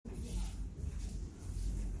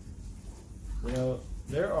You know,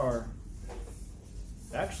 there are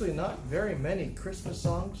actually not very many Christmas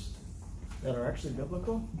songs that are actually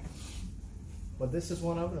biblical, but this is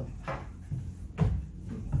one of them.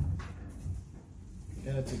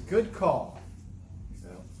 And it's a good call.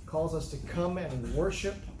 It calls us to come and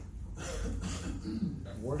worship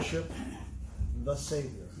the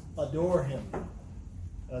Savior. Adore Him.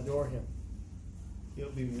 Adore Him. It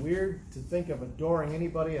would be weird to think of adoring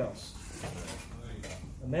anybody else.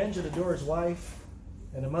 A man should adore his wife,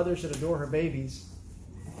 and a mother should adore her babies.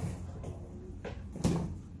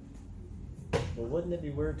 But wouldn't it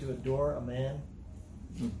be weird to adore a man?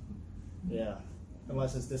 Yeah,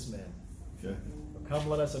 unless it's this man. Okay. Come,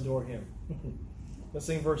 let us adore Him. Let's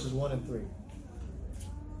sing verses 1 and 3.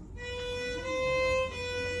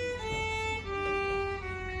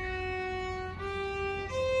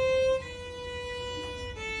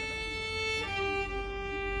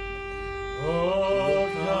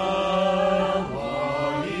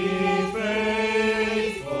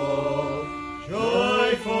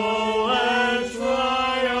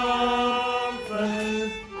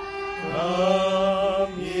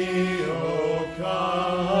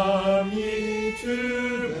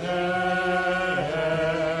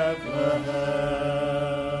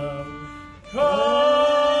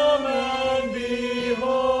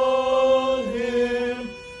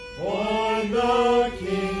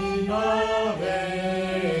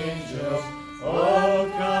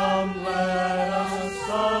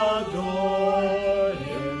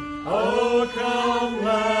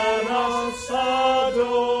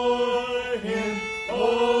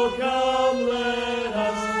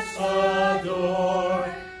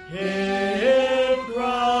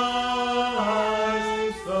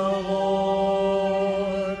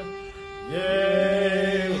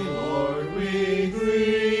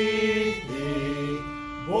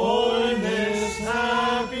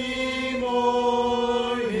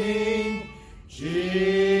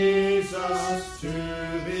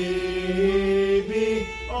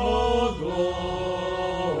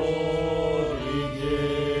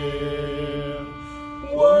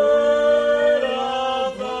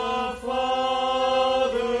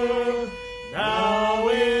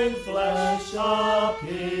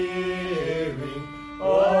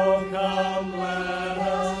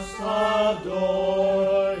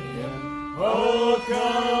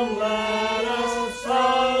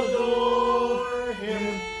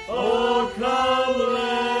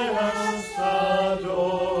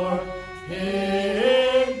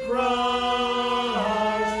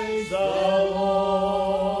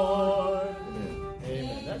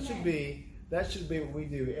 That should be what we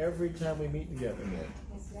do every time we meet together.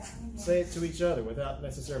 Say it to each other without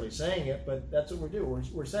necessarily saying it, but that's what we're doing.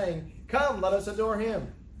 We're saying, come, let us adore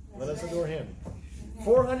Him. Let us adore Him.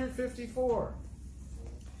 454.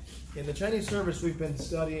 In the Chinese service, we've been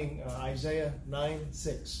studying Isaiah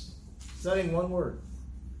 9:6. Studying one word.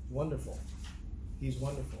 Wonderful. He's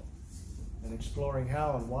wonderful. And exploring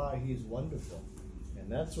how and why He's wonderful.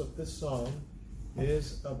 And that's what this song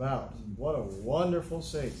is about. What a wonderful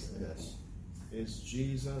Savior. Yes. Is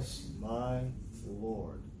Jesus my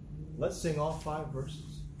Lord. Let's sing all 5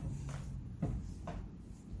 verses.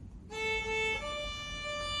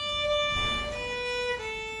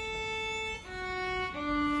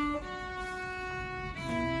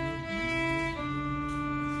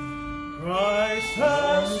 Christ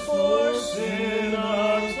has for sin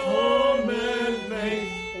atonement made.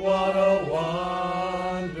 What a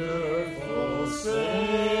wonderful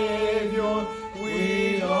Savior.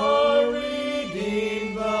 We are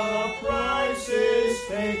redeemed, the price is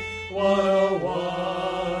paid. What a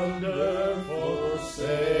wonderful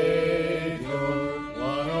Savior.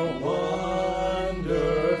 What a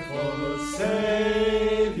wonderful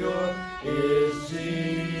Savior is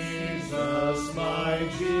Jesus, my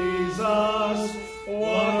Jesus.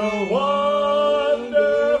 What a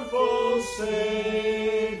wonderful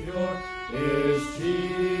Savior is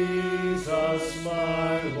Jesus,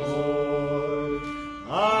 my Lord.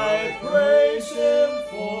 I praise Him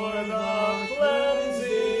for the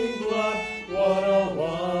cleansing blood. What a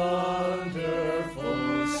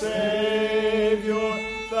wonderful Savior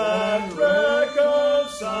that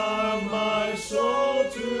reconciled my soul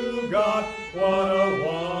to God. What a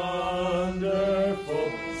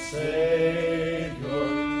wonderful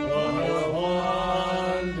Savior. What a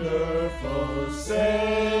wonderful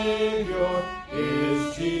Savior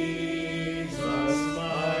is Jesus,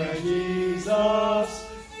 my Jesus.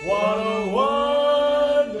 What a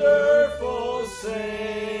wonderful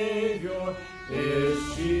Savior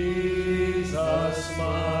is Jesus,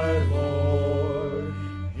 my Lord.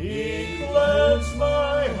 He cleansed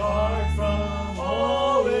my heart from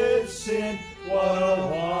all its sin.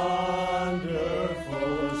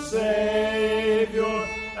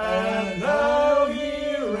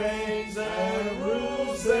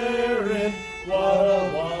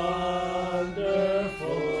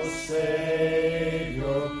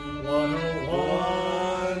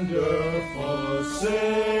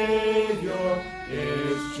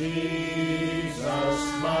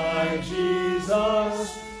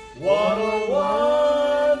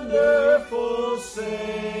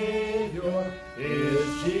 Savior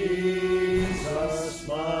is Jesus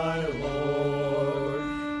my Lord.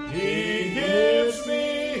 He gives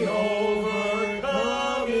me overcoming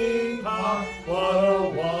power. What a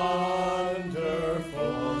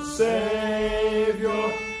wonderful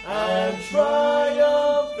Savior, and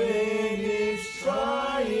triumphing each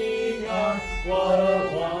trying hour. What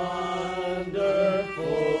a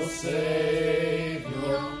wonderful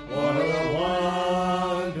Savior. What a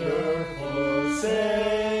wonderful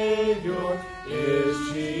Savior is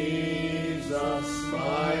Jesus,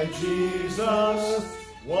 my Jesus.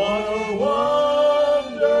 What a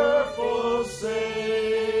wonderful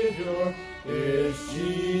Savior is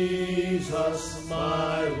Jesus,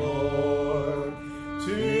 my Lord.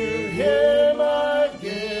 To Him I've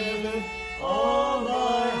given all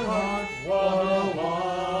my heart. What a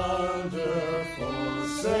wonderful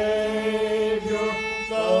Savior.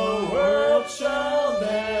 The world shall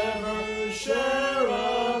never share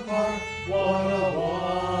apart. What a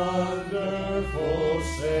wonderful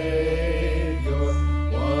Savior.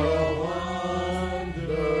 What a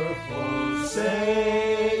wonderful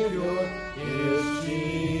Savior is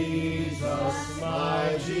Jesus,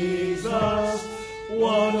 my Jesus.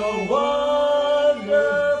 What a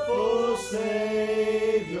wonderful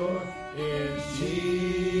Savior is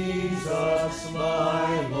Jesus,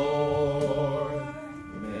 my Lord.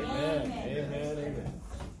 Amen. Amen. Amen.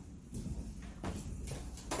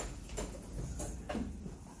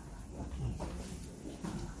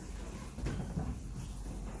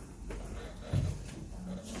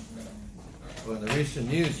 Well, in the recent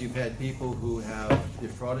news, you've had people who have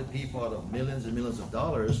defrauded people out of millions and millions of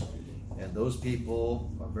dollars, and those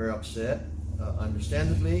people are very upset,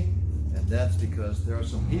 understandably, and that's because there are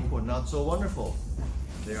some people not so wonderful.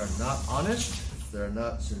 They are not honest, they're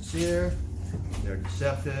not sincere, they're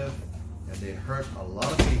deceptive, and they hurt a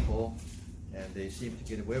lot of people, and they seem to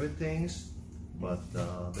get away with things, but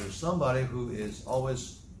there's somebody who is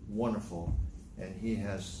always wonderful, and he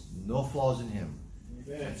has no flaws in him.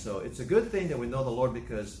 And so it's a good thing that we know the Lord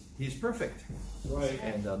because He's perfect. Right.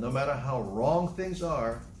 And no matter how wrong things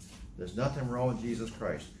are, there's nothing wrong with Jesus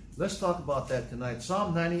Christ. Let's talk about that tonight.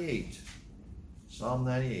 Psalm 98. Psalm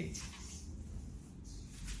 98.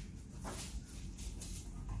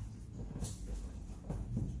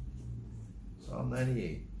 Psalm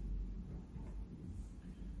 98.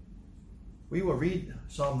 We will read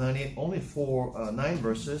Psalm 98 only for 9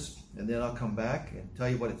 verses, and then I'll come back and tell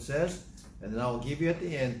you what it says. And then I will give you at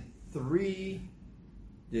the end 3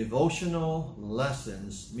 devotional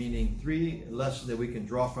lessons, meaning 3 lessons that we can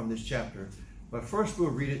draw from this chapter. But first we'll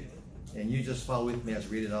read it, and you just follow with me as I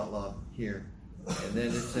read it out loud here. And then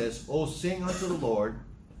it says, "O sing unto the Lord,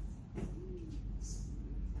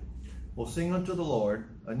 O sing unto the Lord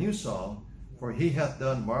a new song, for He hath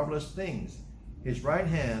done marvelous things. His right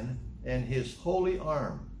hand and His holy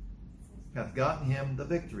arm hath gotten Him the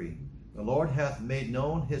victory. The Lord hath made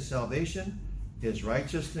known His salvation. His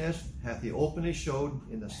righteousness hath He openly showed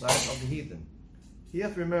in the sight of the heathen. He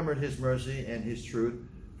hath remembered His mercy and His truth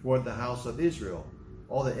toward the house of Israel.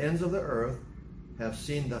 All the ends of the earth have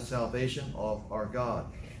seen the salvation of our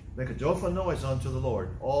God. Make a joyful noise unto the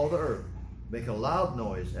Lord, all the earth. Make a loud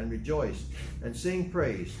noise and rejoice, and sing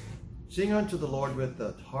praise. Sing unto the Lord with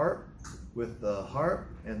the harp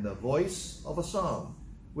and the voice of a song,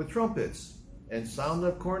 with trumpets and sound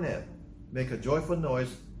of cornet. Make a joyful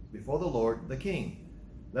noise before the Lord the King.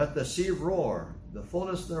 Let the sea roar, the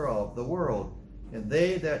fullness thereof, the world, and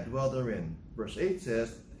they that dwell therein." Verse 8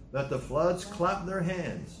 says, "Let the floods clap their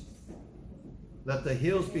hands. Let the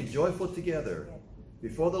hills be joyful together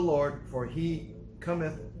before the Lord, for He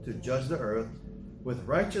cometh to judge the earth. With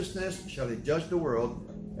righteousness shall He judge the world,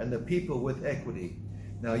 and the people with equity."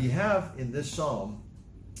 Now you have in this psalm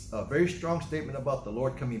a very strong statement about the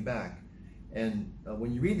Lord coming back. And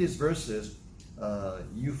when you read these verses,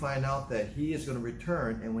 you find out that He is going to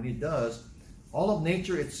return, and when He does, all of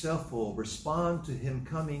nature itself will respond to Him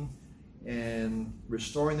coming and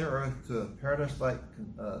restoring the earth to a paradise-like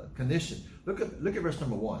condition. Look at verse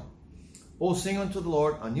number 1. "O sing unto the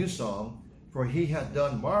Lord a new song, for He hath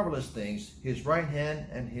done marvelous things. His right hand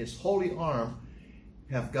and His holy arm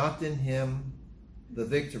have gotten Him the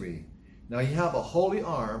victory." Now you have a holy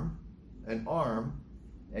arm, an arm,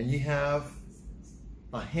 and you have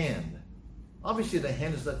a hand. Obviously the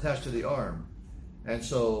hand is attached to the arm. And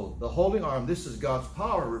so the holy arm, this is God's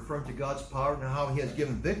power, referring to God's power and how He has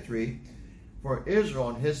given victory for Israel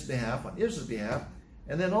on His behalf, on Israel's behalf.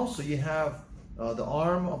 And then also you have the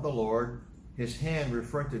arm of the Lord, His hand,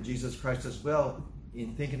 referring to Jesus Christ as well,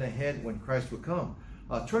 in thinking ahead when Christ will come.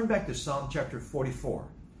 Turn back to Psalm chapter 44.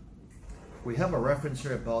 we have a reference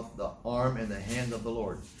here about the arm and the hand of the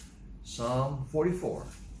Lord. Psalm 44.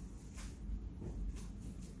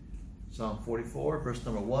 Psalm 44, verse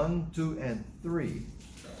number 1, 2, and 3.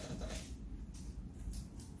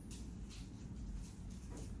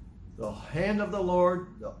 The hand of the Lord,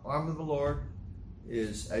 the arm of the Lord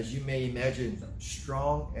is, as you may imagine,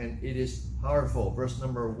 strong and it is powerful. Verse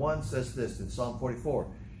number 1 says this in Psalm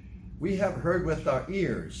 44. We have heard with our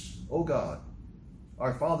ears, O God,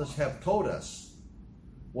 our fathers have told us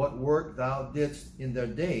what work thou didst in their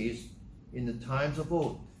days, in the times of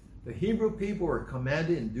old. The Hebrew people were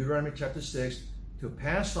commanded in Deuteronomy chapter 6 to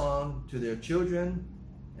pass on to their children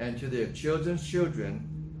and to their children's children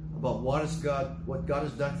about what God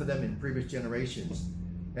has done for them in previous generations.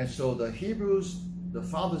 And so the Hebrews, the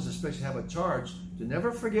fathers especially, have a charge to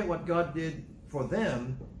never forget what God did for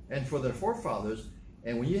them and for their forefathers.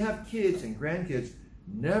 And when you have kids and grandkids,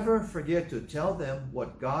 never forget to tell them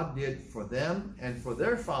what God did for them and for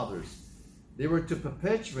their fathers. They were to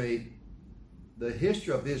perpetuate the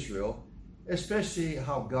history of Israel, especially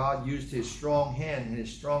how God used his strong hand and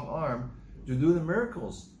his strong arm to do the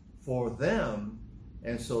miracles for them.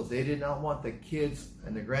 And so they did not want the kids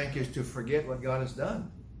and the grandkids to forget what God has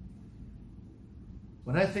done.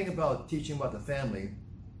 When I think about teaching about the family,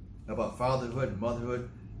 about fatherhood and motherhood,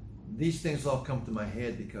 these things all come to my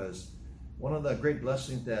head, because one of the great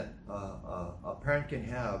blessings that a parent can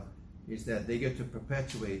have is that they get to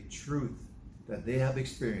perpetuate truth that they have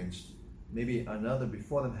experienced. Maybe another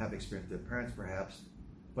before them have experienced, their parents perhaps,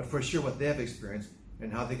 but for sure what they have experienced,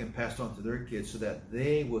 and how they can pass on to their kids so that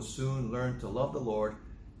they will soon learn to love the Lord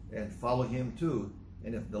and follow him too.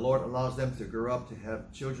 And if the Lord allows them to grow up to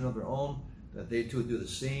have children of their own, that they too do the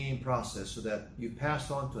same process, so that you pass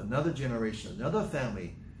on to another generation, another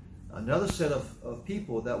family, another set of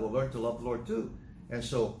people that will learn to love the Lord too. And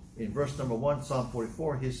so in verse number 1, Psalm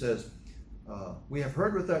 44, he says, we have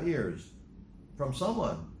heard with our ears from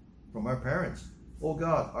someone, from our parents, O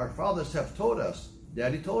God, our fathers have told us,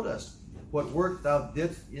 Daddy told us, what work thou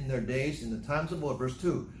didst in their days, in the times of old. Verse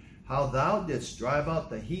 2, how thou didst drive out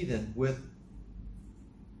the heathen with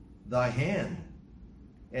thy hand,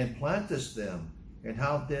 and plantest them, and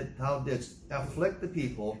how thou didst afflict the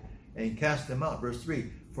people, and cast them out. Verse 3,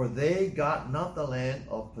 for they got not the land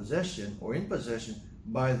of possession, or in possession,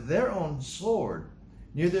 by their own sword,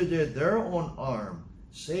 neither did their own arm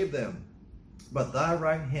save them, but thy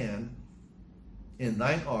right hand in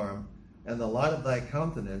thine arm, and the light of thy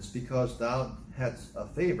countenance, because thou hadst a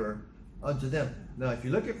favor unto them. Now, if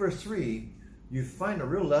you look at verse 3, you find a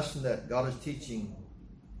real lesson that God is teaching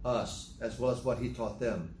us, as well as what he taught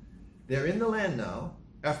them. They're in the land now,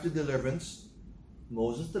 after deliverance.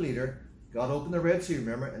 Moses, the leader, God opened the Red Sea,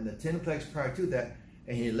 remember, and the 10 plagues prior to that,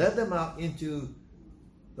 and he led them out into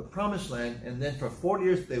the promised land, and then for 40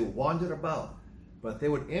 years they wandered about. But they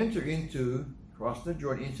would enter into, cross the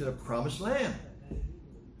Jordan, into the promised land.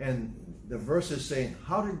 And the verse is saying,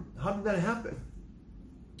 how did that happen?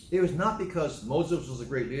 It was not because Moses was a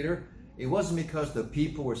great leader. It wasn't because the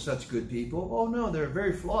people were such good people. Oh no, they're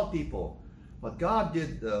very flawed people. But God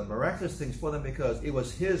did the miraculous things for them because it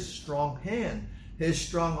was his strong hand, his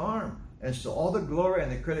strong arm. And so all the glory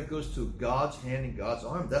and the credit goes to God's hand and God's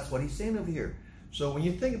arm. That's what he's saying over here. So when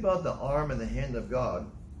you think about the arm and the hand of God,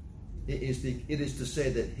 it is to say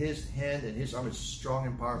that his hand and his arm is strong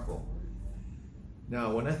and powerful.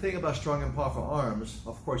 Now, when I think about strong and powerful arms,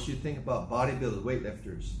 of course, you think about bodybuilders,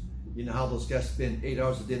 weightlifters. You know how those guys spend 8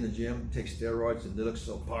 hours a day in the gym, take steroids, and they look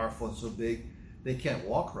so powerful and so big. They can't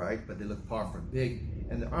walk right, but they look powerful and big.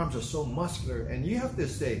 And the arms are so muscular. And you have to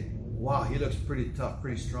say, wow, he looks pretty tough,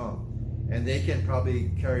 pretty strong. And they can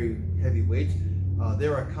probably carry heavy weights.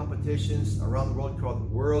 There are competitions around the world called the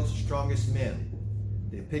World's Strongest Men.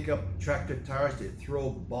 They pick up tractor tires, they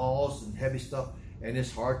throw balls and heavy stuff, and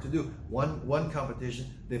it's hard to do. One competition,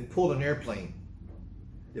 they pull an airplane.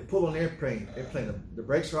 They pull an airplane. The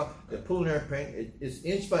brakes are off. They pull an airplane. It's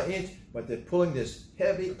inch by inch, but they're pulling this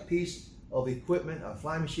heavy piece of equipment, a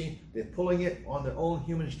flying machine. They're pulling it on their own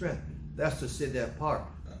human strength. That's to say that part.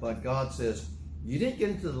 But God says, you didn't get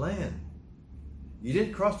into the land. You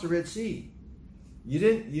didn't cross the Red Sea. You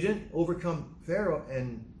didn't overcome Pharaoh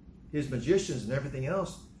and his magicians and everything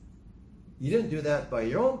else. You didn't do that by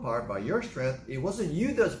your own part, by your strength. It wasn't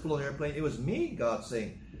you that's pulling the airplane. It was me, God's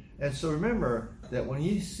saying. And so remember that when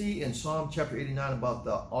you see in Psalm chapter 89 about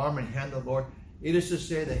the arm and hand of the Lord, it is to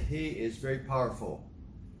say that he is very powerful.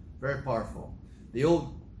 Very powerful. The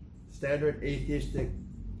old standard atheistic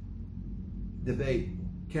debate,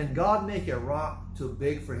 can God make a rock too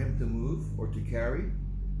big for him to move or to carry?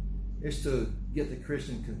 Is to get the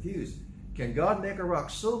Christian confused. Can God make a rock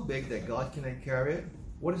so big that God cannot carry it?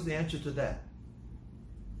 What is the answer to that?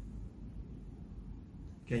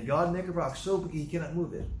 Can God make a rock so big he cannot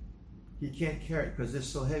move it? He can't carry it because it's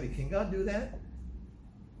so heavy. Can God do that?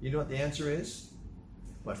 You know what the answer is?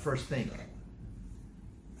 But first think.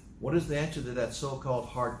 What is the answer to that so-called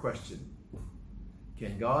hard question?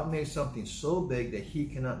 Can God make something so big that he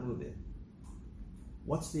cannot move it?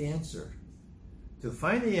 What's the answer? To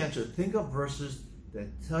find the answer, think of verses that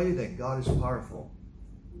tell you that God is powerful.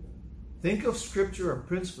 Think of scripture or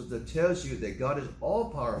principles that tells you that God is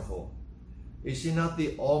all-powerful. Is he not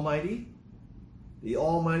the Almighty? The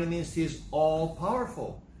Almighty means he is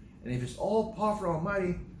all-powerful. And if he's all-powerful,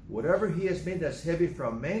 almighty, whatever he has made that's heavy for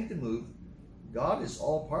a man to move, God is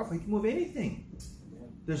all-powerful. He can move anything.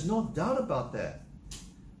 There's no doubt about that.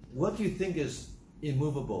 What do you think is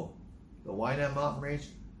immovable? The Waianae Mountain Range,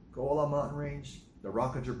 Kohala Mountain Range, the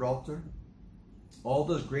Rock of Gibraltar? All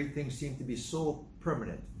those great things seem to be so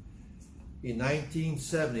permanent. In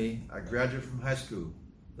 1970, I graduated from high school.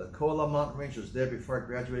 The Kohala Mountain Range was there before I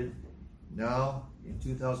graduated. Now, in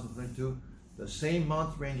 2022, the same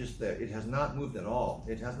mountain range is there. It has not moved at all.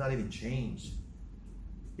 It has not even changed.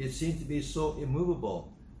 It seems to be so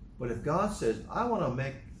immovable. But if God says, I want to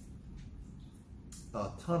make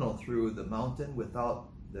a tunnel through the mountain without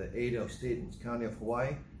the aid of state and county of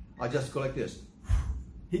Hawaii, I just go like this.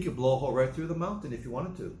 He could blow a hole right through the mountain if he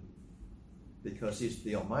wanted to, because he's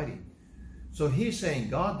the Almighty. So he's saying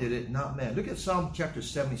God did it, not man. Look at Psalm chapter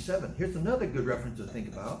 77. Here's another good reference to think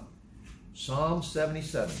about. Psalm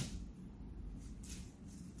 77.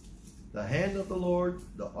 The hand of the Lord,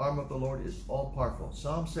 the arm of the Lord is all powerful.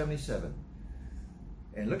 Psalm 77.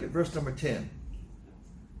 And look at verse number 10.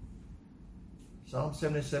 Psalm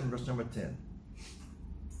 77, verse number 10.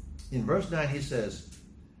 In verse 9 he says,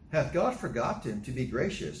 Hath God forgotten to be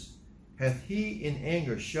gracious? Hath he in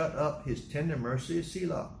anger shut up his tender mercies?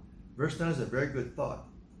 Selah. Verse 9 is a very good thought.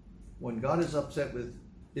 When God is upset with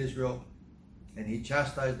Israel and he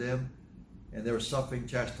chastised them, and they were suffering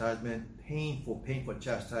chastisement, painful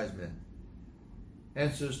chastisement,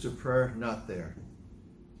 answers to prayer not there.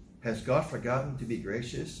 Has God forgotten to be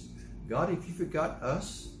gracious? God, if you forgot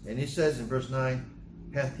us, and he says in verse 9,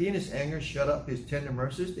 hath he in his anger shut up his tender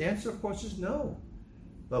mercies? The answer, of course, is no.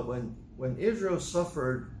 But when Israel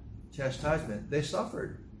suffered chastisement, they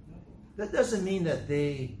suffered. That doesn't mean that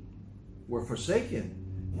they were forsaken.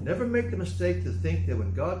 Never make the mistake to think that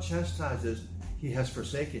when God chastises, he has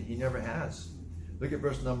forsaken. He never has. Look at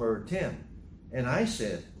verse number 10. And I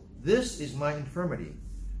said, This is my infirmity,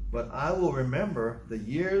 but I will remember the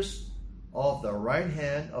years of the right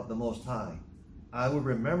hand of the Most High. I will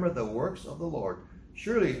remember the works of the Lord.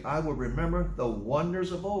 Surely I will remember the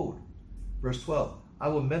wonders of old. Verse 12. I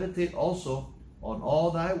will meditate also on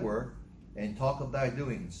all thy work and talk of thy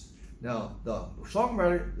doings. Now, the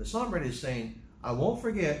songwriter is saying, I won't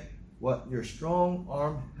forget what your strong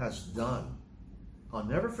arm has done. I'll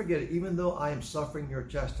never forget it, even though I am suffering your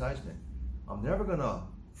chastisement. I'm never going to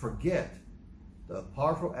forget the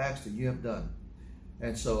powerful acts that you have done.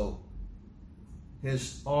 And so,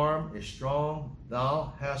 his arm is strong.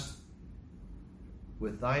 Thou hast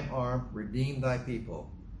with thine arm redeemed thy people.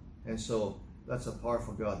 And so, that's a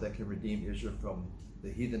powerful God that can redeem Israel from the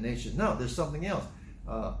heathen nation. Now, there's something else.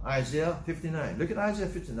 Isaiah 59. Look at Isaiah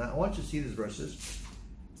 59. I want you to see these verses.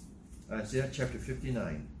 Isaiah chapter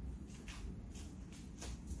 59.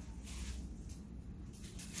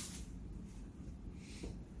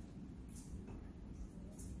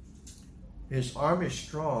 His arm is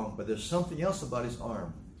strong, but there's something else about his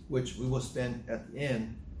arm, which we will spend at the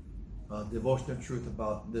end devotional truth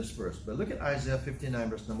about this verse. But look at Isaiah 59,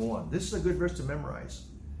 verse number 1. This is a good verse to memorize.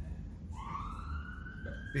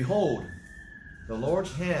 Behold, the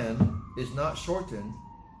Lord's hand is not shortened,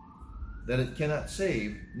 that it cannot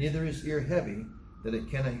save, neither his ear heavy, that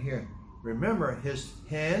it cannot hear. Remember, his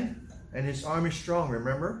hand and his arm is strong,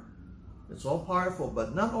 remember? It's all powerful,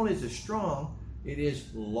 but not only is it strong, it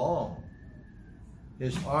is long.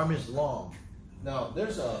 His arm is long. Now,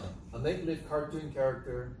 there's a make-believe cartoon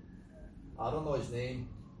character. I don't know his name,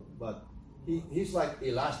 but he's like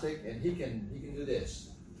elastic, and he can do this.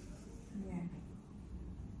 Yeah.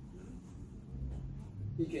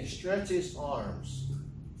 He can stretch his arms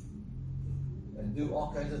and do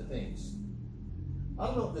all kinds of things. I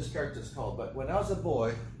don't know what this character is called, but when I was a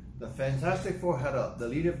boy, the Fantastic Four had the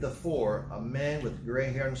leader of the four, a man with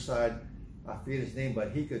gray hair on the side. I forget his name,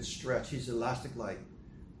 but he could stretch. He's elastic-like.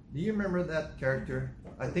 Do you remember that character?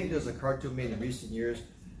 I think there's a cartoon made in recent years,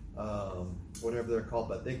 whatever they're called,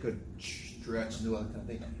 but they could stretch and do all that kind of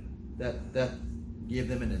thing. That gave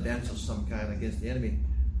them an advantage of some kind against the enemy.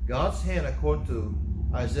 God's hand, according to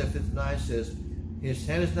Isaiah 59, says, his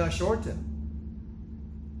hand is not shortened.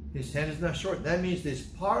 His hand is not short. That means this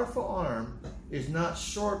powerful arm is not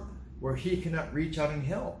short where he cannot reach out and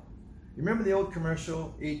help. You remember the old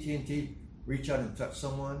commercial, AT&T, reach out and touch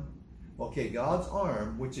someone? Okay, God's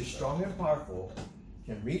arm, which is strong and powerful,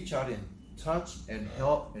 can reach out and touch and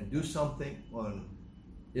help and do something on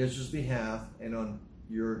Israel's behalf and on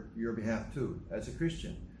your behalf too, as a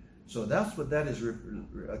Christian. So that's what that is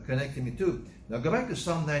connecting me to. Now go back to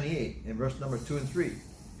Psalm 98 in verse number 2 and 3.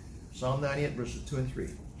 Psalm 98 verses 2 and 3.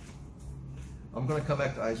 I'm going to come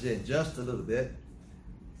back to Isaiah in just a little bit.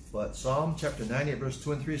 But Psalm chapter 98 verse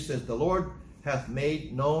 2 and 3 says, the Lord hath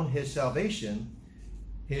made known his salvation.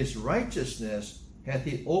 His righteousness hath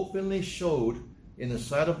he openly showed in the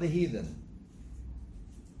sight of the heathen.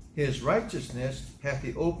 His righteousness hath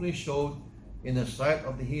he openly showed in the sight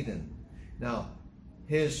of the heathen. Now,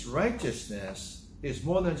 his righteousness is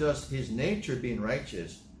more than just his nature being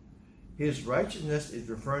righteous. His righteousness is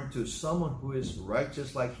referring to someone who is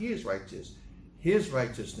righteous like he is righteous. His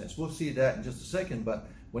righteousness. We'll see that in just a second. But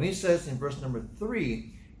when he says in verse number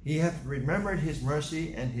 3, he hath remembered his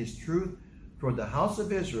mercy and his truth toward the house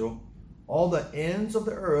of Israel. All the ends of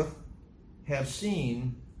the earth have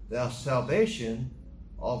seen the salvation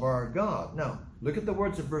of our God. Now, look at the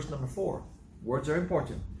words in verse number 4. Words are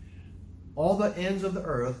important. All the ends of the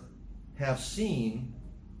earth have seen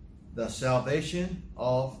the salvation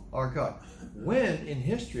of our God. When in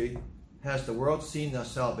history has the world seen the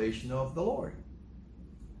salvation of the Lord?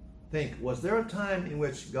 Think, was there a time in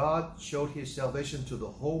which God showed his salvation to the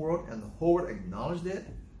whole world and the whole world acknowledged it?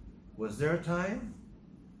 Was there a time?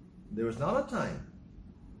 There was not a time.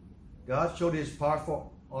 God showed his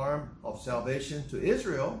powerful arm of salvation to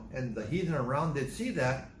Israel, and the heathen around did see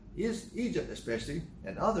that, is Egypt especially,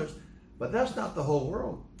 and others, but that's not the whole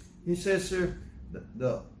world. He says here,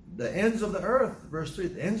 the ends of the earth, verse 3,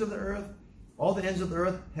 the ends of the earth, all the ends of the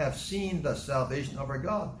earth have seen the salvation of our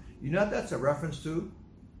God. You know what that's a reference to?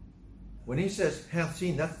 When he says hath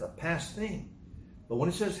seen, that's the past thing. But when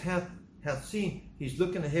he says hath seen, he's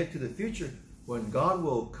looking ahead to the future when God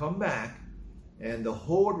will come back and the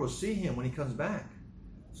whole world will see him when he comes back.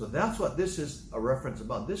 So that's what this is a reference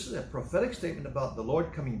about. This is a prophetic statement about the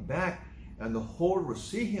Lord coming back, and the whole world will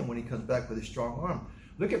see him when he comes back with his strong arm.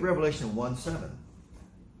 Look at Revelation 1:7.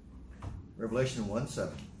 Revelation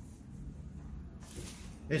 1:7.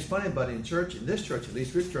 It's funny, but in this church at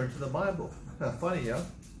least, we turn to the Bible. Funny, yeah?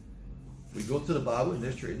 We go to the Bible in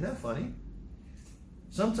this church. Isn't that funny?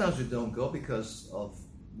 Sometimes we don't go because of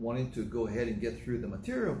wanting to go ahead and get through the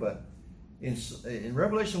material, but in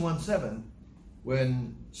Revelation 1:7,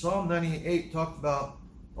 when Psalm 98 talked about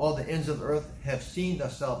all the ends of the earth have seen the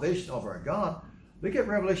salvation of our God, look at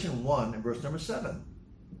Revelation 1 and verse number 7.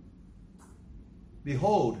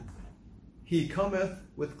 Behold, he cometh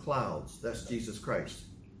with clouds, that's Jesus Christ,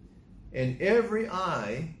 and every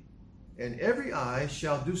eye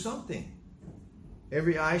shall do something.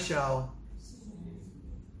 Every eye shall,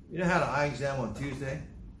 you know, I had an eye exam on Tuesday.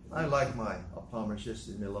 I like my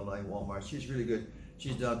optometrist in Illinois, Walmart. She's really good.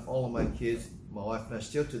 She's done all of my kids, my wife, and I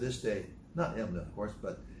still to this day, not Emma, of course,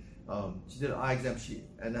 but she did an eye exam.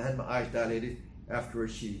 And I had my eyes dilated.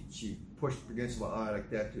 Afterwards, she pushed against my eye like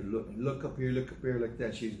that to look up here like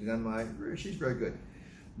that. She's done my eye. She's very good.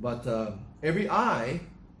 But every eye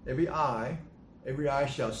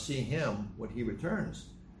shall see him when he returns.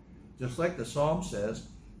 Just like the Psalm says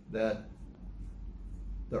that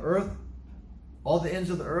the earth, all the ends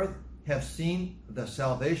of the earth have seen the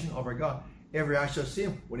salvation of our God. Every eye shall see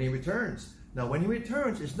him when he returns. Now, when he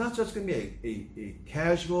returns, it's not just going to be a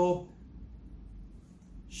casual,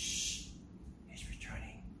 shh, he's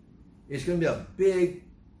returning. It's going to be a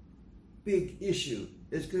big issue.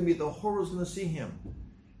 It's going to be the whole world's going to see him.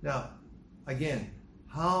 Now, again,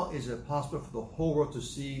 how is it possible for the whole world to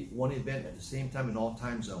see one event at the same time in all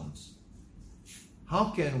time zones? How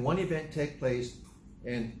can one event take place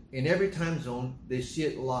and in every time zone they see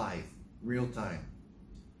it live, real time?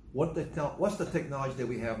 What's the technology that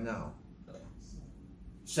we have now?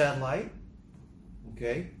 Satellite,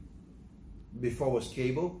 okay? Before it was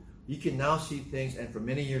cable. You can now see things, and for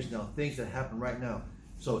many years now, things that happen right now.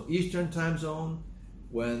 So Eastern time zone,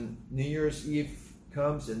 when New Year's Eve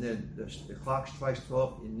comes and then the clock strikes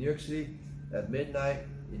 12 in New York City at midnight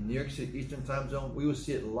in New York City Eastern time zone, we will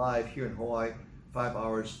see it live here in Hawaii 5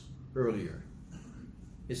 hours earlier.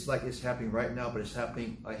 It's like it's happening right now, but it's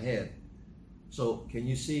happening ahead. So can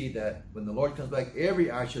you see that when the Lord comes back, every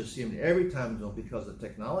eye shall see him in every time zone because of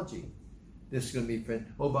technology? This is going to be,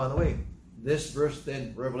 oh, by the way, this verse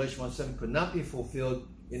then, Revelation 1:7, could not be fulfilled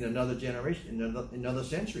in another generation, in another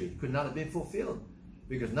century. It could not have been fulfilled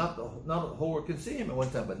because not the whole world can see him at one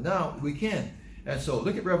time, but now we can. And so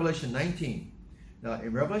look at Revelation 19. Now,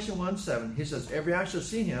 in Revelation 1:7, he says, every eye shall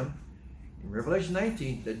see him. In Revelation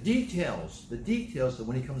 19, the details of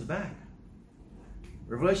when he comes back.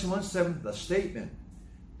 Revelation 1:7, the statement.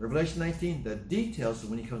 Revelation 19, the details of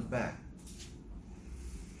when he comes back.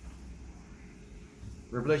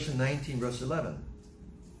 Revelation 19, verse 11.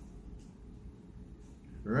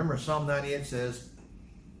 Remember, Psalm 98 says,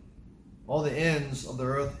 all the ends of the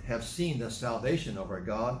earth have seen the salvation of our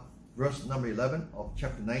God. Verse number 11 of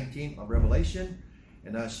chapter 19 of Revelation.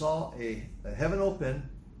 And I saw a heaven open,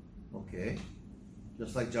 okay,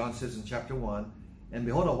 just like John says in chapter 1. And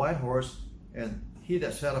behold, a white horse, and he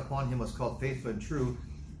that sat upon him was called Faithful and True.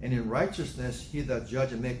 And in righteousness he that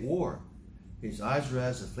judge and make war. His eyes were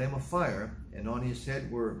as a flame of fire, and on his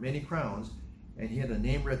head were many crowns. And he had a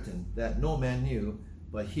name written that no man knew,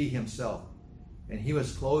 but he himself. And he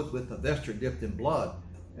was clothed with a vesture dipped in blood,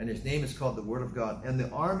 and his name is called the Word of God. And the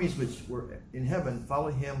armies which were in heaven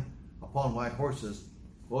followed him upon white horses,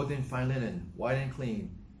 clothed in fine linen, white and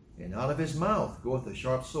clean. And out of his mouth goeth a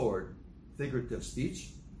sharp sword, figurative speech,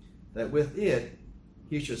 that with it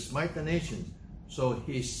he should smite the nations. So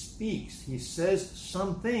he speaks, he says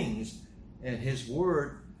some things, and his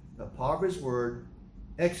word, the power of his word,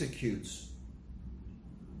 executes,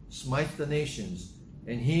 smites the nations.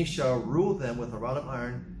 And he shall rule them with a rod of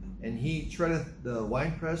iron, and he treadeth the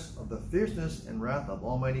winepress of the fierceness and wrath of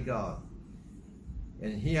Almighty God.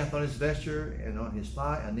 And he hath on his vesture and on his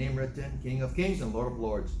thigh a name written, King of Kings and Lord of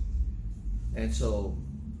Lords. And so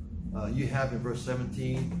you have in verse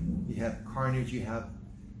 17, you have carnage, you have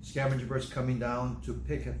scavenger birds coming down to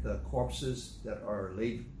pick at the corpses that are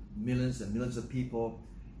laid, millions and millions of people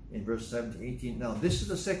in verse 17, 18. Now this is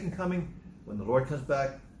the second coming when the Lord comes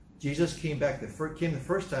back. Jesus came back the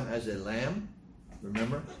first time as a lamb.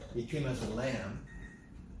 Remember, he came as a lamb,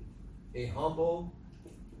 a humble,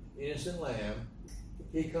 innocent lamb.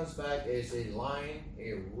 He comes back as a lion,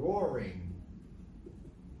 a roaring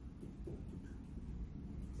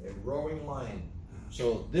lion.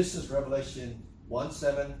 So this is Revelation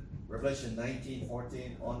 1:7, Revelation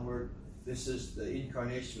 19:14 onward. This is the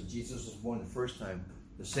incarnation when Jesus was born the first time.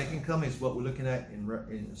 The second coming is what we're looking at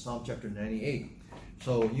in Psalm chapter 98.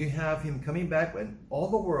 So you have him coming back when all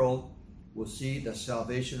the world will see the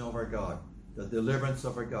salvation of our God, the deliverance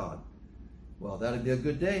of our God. Well, that'll be a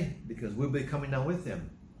good day because we'll be coming down with him.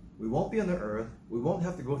 We won't be on the earth. We won't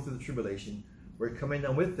have to go through the tribulation. We're coming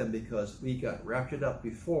down with them because we got raptured up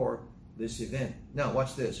before this event. Now,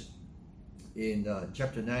 watch this. In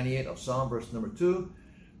chapter 98 of Psalm, verse number 2,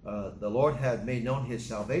 the Lord had made known his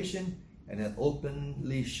salvation and had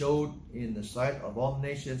openly showed in the sight of all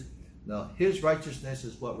nations. Now, his righteousness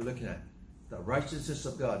is what we're looking at. The righteousness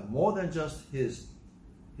of God. More than just his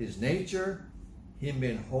nature, him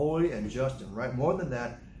being holy and just and right. More than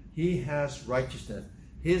that, he has righteousness.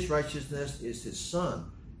 His righteousness is his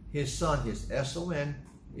Son. His Son, his S-O-N,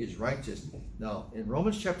 is righteous. Now, in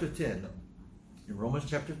Romans chapter 10,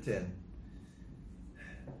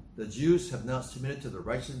 the Jews have not submitted to the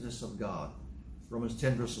righteousness of God. Romans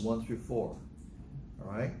 10, verses 1 through 4.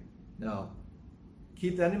 All right? Now,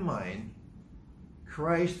 keep that in mind.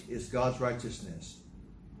 Christ is God's righteousness.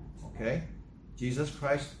 Okay? Jesus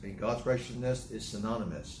Christ and God's righteousness is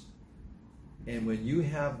synonymous. And when you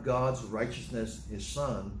have God's righteousness, his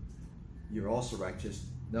Son, you're also righteous.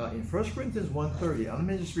 Now, in 1 Corinthians 1:30, I'm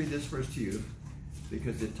going to just read this verse to you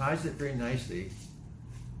because it ties it very nicely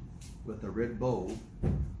with a red bow.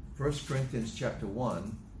 1 Corinthians chapter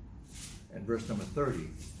 1 and verse number 30.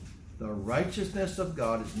 The righteousness of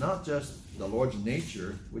God is not just the Lord's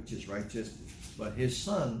nature, which is righteous, but his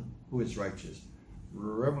Son, who is righteous.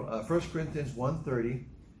 1 Corinthians 1:30,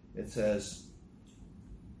 it says,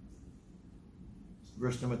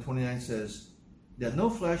 verse number 29 says, that no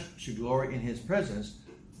flesh should glory in his presence,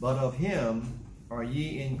 but of him are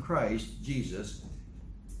ye in Christ Jesus,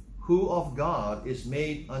 who of God is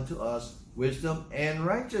made unto us wisdom and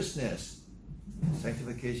righteousness.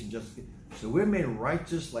 Sanctification, justification. So we're made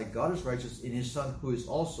righteous like God is righteous in his Son, who is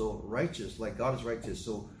also righteous like God is righteous.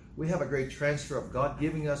 So we have a great transfer of God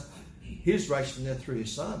giving us his righteousness through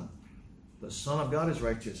his Son. The Son of God is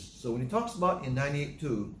righteous. So when he talks about in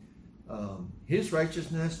 98:2, his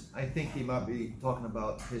righteousness, I think he might be talking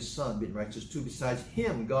about his Son being righteous too, besides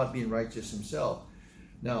him, God being righteous himself.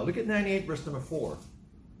 Now, look at 98, verse number 4.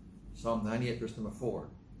 Psalm 98, verse number 4.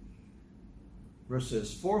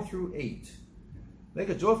 Verses 4 through 8. Make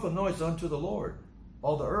a joyful noise unto the Lord,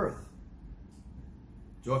 all the earth.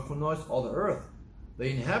 Joyful noise, all the earth. The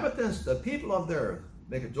inhabitants, the people of the earth.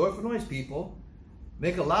 Make a joyful noise, people.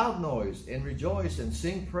 Make a loud noise and rejoice and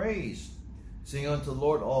sing praise. Sing unto the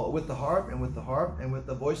Lord all with the harp and with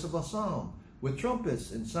the voice of a psalm. with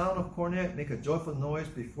trumpets and sound of cornet, make a joyful noise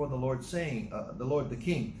before the Lord, saying, the Lord the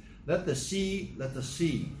King, let the sea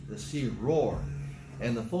roar,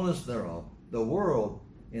 and the fullness thereof, the world,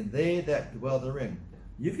 and they that dwell therein.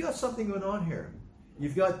 You've got something going on here.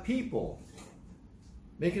 You've got people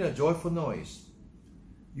making a joyful noise.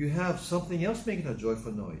 You have something else making a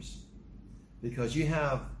joyful noise. Because you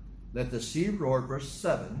have, let the sea roar, verse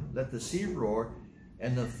 7, let the sea roar,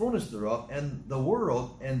 and the fullness thereof, and the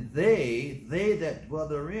world, and they that dwell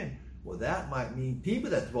therein. Well, that might mean people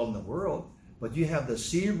that dwell in the world, but you have the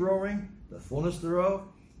sea roaring, the fullness thereof.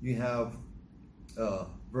 You have,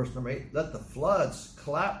 verse number 8, let the floods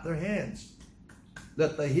clap their hands.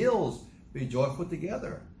 Let the hills be joyful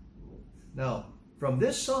together. Now, from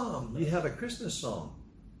this psalm, you have a Christmas song.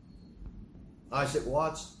 Isaac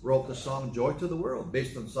Watts wrote the song Joy to the World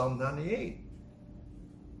based on Psalm 98.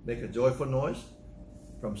 Make a joyful noise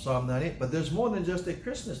from Psalm 98. But there's more than just a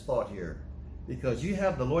Christmas thought here, because you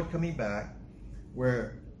have the Lord coming back,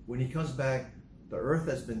 where when he comes back, the earth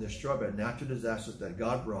has been destroyed by natural disasters that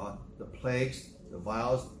God brought, the plagues, the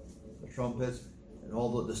vials, the trumpets, and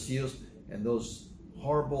all the seals, and those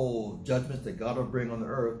horrible judgments that God will bring on the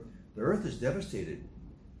earth. The earth is devastated.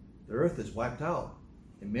 The earth is wiped out.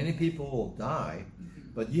 And many people will die.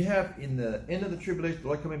 But you have in the end of the tribulation, the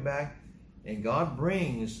Lord coming back, and God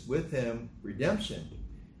brings with him redemption.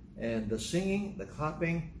 And the singing, the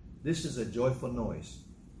clapping, this is a joyful noise.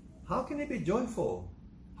 How can it be joyful?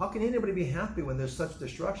 How can anybody be happy when there's such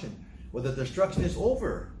destruction? Well, the destruction is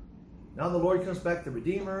over. Now the Lord comes back, the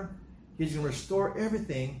Redeemer. He's going to restore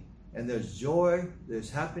everything. And there's joy,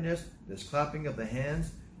 there's happiness, there's clapping of the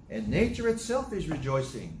hands. And nature itself is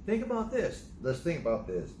rejoicing. Think about this. Let's think about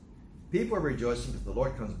this. People are rejoicing because the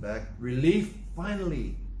Lord comes back. Relief,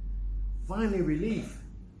 finally. Finally, relief.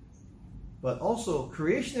 But also,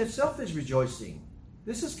 creation itself is rejoicing.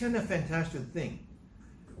 This is kind of a fantastic thing.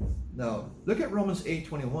 Now, look at Romans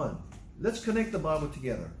 8:21. Let's connect the Bible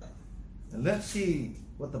together. And let's see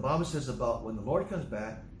what the Bible says about when the Lord comes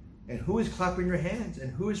back and who is clapping your hands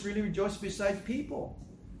and who is really rejoicing besides people.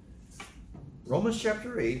 Romans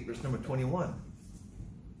chapter 8, verse number 21.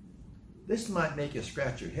 This might make you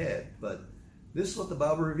scratch your head, but this is what the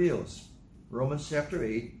Bible reveals. Romans chapter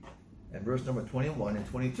 8 and verse number 21 and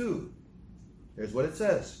 22. Here's what it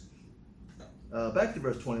says. Back to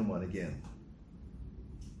verse 21 again.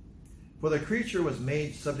 For the creature was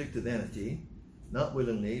made subject to vanity, not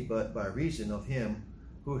willingly, but by reason of him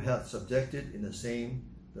who hath subjected in the same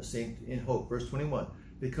in hope. Verse 21.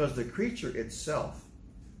 Because the creature itself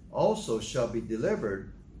also shall be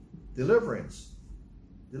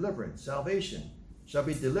salvation shall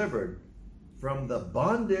be delivered from the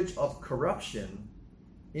bondage of corruption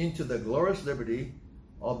into the glorious liberty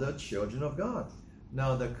of the children of God.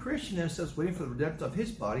 Now the Christian is waiting for the redemption of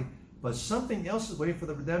his body, but something else is waiting for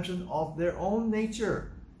the redemption of their own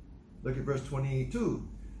nature. Look at verse 22.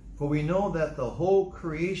 For we know that the whole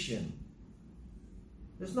creation,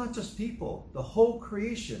 it's not just people, the whole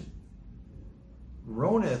creation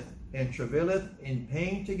groaneth and travaileth in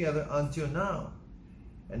pain together until now.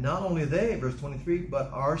 And not only they, verse 23,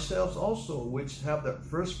 but ourselves also, which have the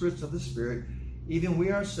first fruits of the Spirit, even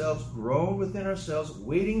we ourselves groan within ourselves,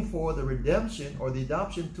 waiting for the redemption, or the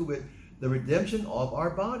adoption to it, the redemption of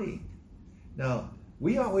our body. Now,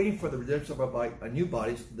 we are waiting for the redemption of our body, a new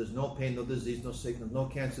body. There's no pain, no disease, no sickness, no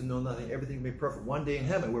cancer, no nothing. Everything will be perfect one day in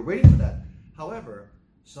heaven. We're waiting for that. However,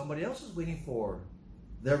 somebody else is waiting for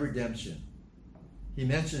their redemption. He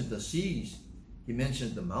mentions the seas. He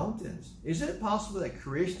mentions the mountains. Is it possible that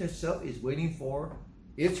creation itself is waiting for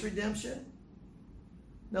its redemption?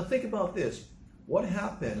 Now think about this. What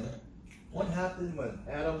happened when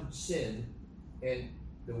Adam sinned and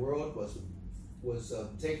the world was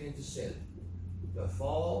taken into sin? The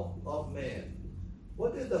fall of man.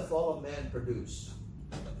 What did the fall of man produce?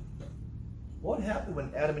 What happened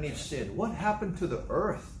when Adam and Eve sinned? What happened to the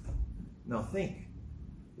earth? Now think.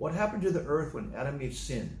 What happened to the earth when Adam and Eve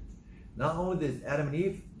sinned? Not only did Adam and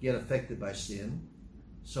Eve get affected by sin,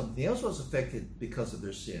 something else was affected because of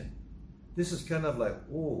their sin. This is kind of like,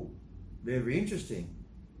 oh, very interesting.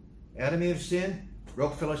 Adam and Eve sinned,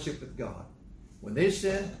 broke fellowship with God. When they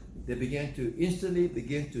sinned, they instantly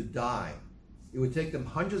began to die. It would take them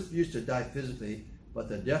hundreds of years to die physically, but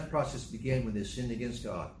the death process began when they sinned against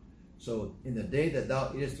God. So in the day that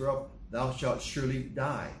thou eatest thereof, thou shalt surely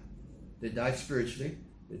die. They died spiritually.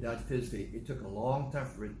 They died physically. It took a long time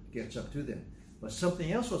for it to catch up to them. But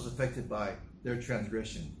something else was affected by their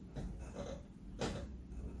transgression.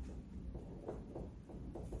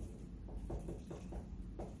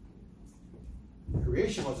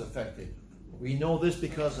 Creation was affected. We know this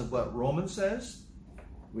because of what Romans says.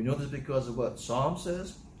 We know this because of what Psalm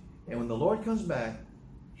says. And when the Lord comes back,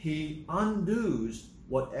 he undoes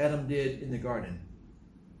what Adam did in the garden.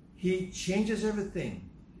 He changes everything.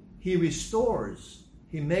 He restores.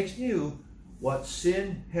 He makes new what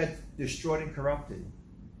sin had destroyed and corrupted.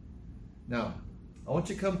 Now, I want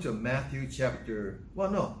you to come to Matthew chapter,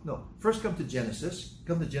 first come to Genesis.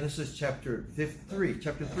 Come to Genesis chapter 3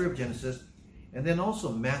 of Genesis, and then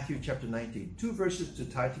also Matthew chapter 19. 2 verses to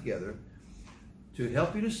tie together to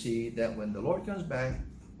help you to see that when the Lord comes back,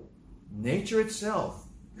 nature itself,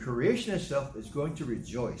 creation itself is going to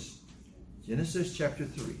rejoice. Genesis chapter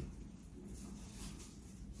 3.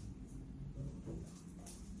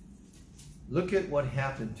 Look at what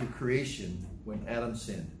happened to creation when Adam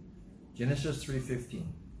sinned. Genesis 3:15.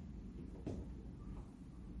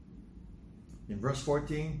 In verse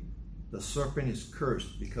 14, the serpent is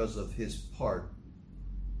cursed because of his part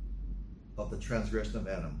of the transgression of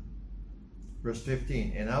Adam. Verse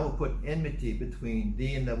 15, and I will put enmity between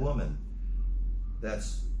thee and the woman.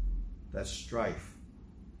 That's strife.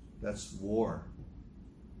 That's war.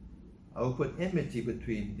 I will put enmity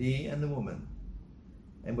between thee and the woman,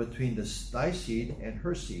 and between thy seed and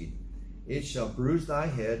her seed. It shall bruise thy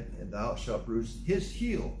head, and thou shalt bruise his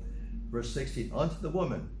heel. Verse 16, unto the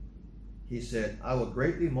woman he said, I will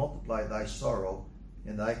greatly multiply thy sorrow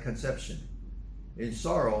and thy conception. In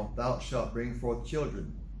sorrow thou shalt bring forth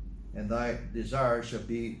children, and thy desire shall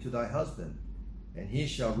be to thy husband, and he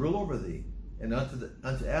shall rule over thee. And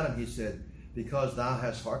unto Adam he said, because thou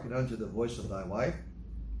hast hearkened unto the voice of thy wife,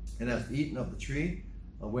 and hast eaten of the tree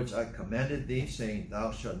of which I commanded thee, saying,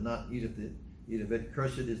 thou shalt not eat of it.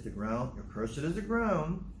 Cursed is the ground, or cursed is the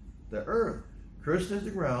ground, the earth. Cursed is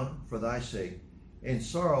the ground for thy sake. In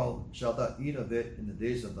sorrow shalt thou eat of it in the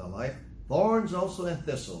days of thy life. Thorns also and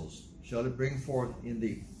thistles shall it bring forth in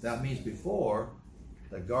thee. That means before,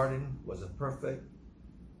 the garden was a perfect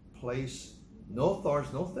place. No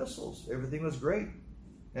thorns, no thistles. Everything was great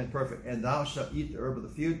and perfect. And thou shalt eat the herb of the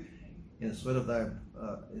field. In the sweat of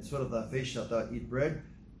thy face shalt thou eat bread.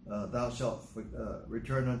 Thou shalt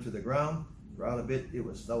return unto the ground. For out of it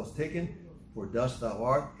thou was taken, for dust thou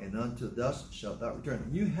art, and unto dust shalt thou return.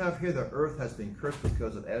 You have here the earth has been cursed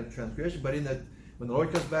because of Adam's transgression, but when the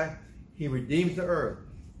Lord comes back, he redeems the earth.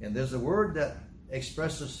 And there's a word that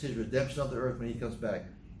expresses his redemption of the earth when he comes back.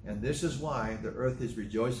 And this is why the earth is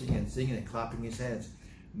rejoicing and singing and clapping his hands.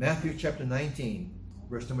 Matthew chapter 19,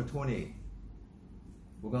 verse number 28.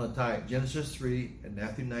 We're going to tie Genesis 3 and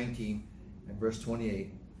Matthew 19 and verse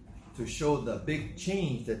 28. To show the big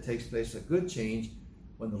change that takes place, a good change,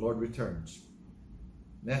 when the Lord returns.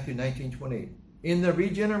 Matthew 19:28. In the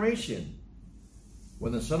regeneration,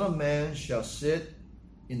 when the Son of Man shall sit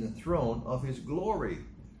in the throne of his glory.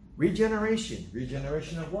 Regeneration.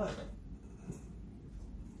 Regeneration of what?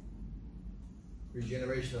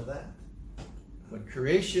 Regeneration of that. When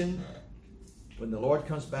creation, when the Lord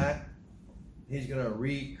comes back, he's going to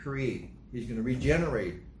recreate. He's going to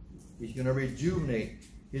regenerate. He's going to rejuvenate.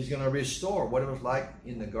 He's going to restore what it was like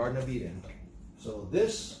in the Garden of Eden. So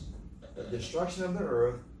this, the destruction of the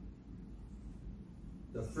earth,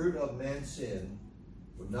 the fruit of man's sin,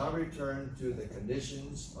 would now return to the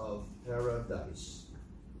conditions of paradise.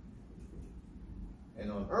 And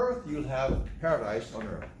on earth, you'll have paradise on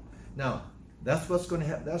earth. Now, that's what's going to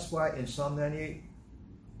happen. That's why in Psalm 98,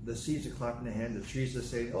 the seeds are clapping their hands, the trees are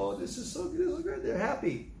saying, oh, this is so good, this is good. They're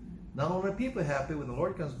happy. Not only are people happy when the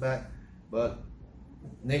Lord comes back, but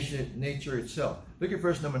nature itself. Look at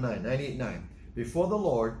verse number 9, 98:9. Before the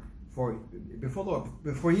Lord,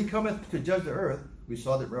 before he cometh to judge the earth, we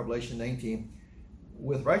saw that in Revelation 19,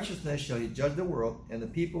 with righteousness shall he judge the world, and the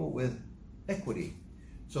people with equity.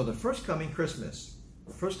 So the first coming, Christmas.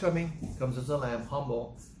 The first coming, he comes as a lamb,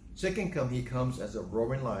 humble. Second come, he comes as a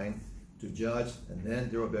roaring lion to judge, and then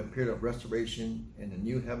there will be a period of restoration in the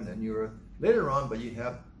new heaven and new earth. Later on, but you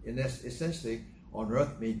have, in this, essentially, on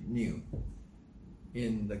earth made new.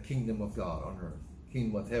 In the kingdom of God on earth.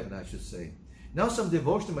 Kingdom of heaven, I should say. Now some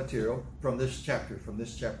devotional material from this chapter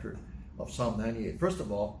of Psalm 98. First of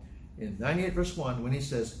all, in 98 verse 1, when he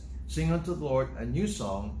says, sing unto the Lord a new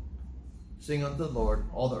song, sing unto the Lord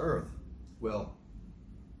all the earth. Well,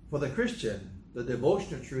 for the Christian, the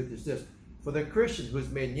devotional truth is this. For the Christian who is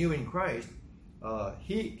made new in Christ,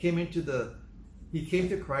 he came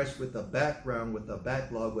to Christ with a background, with a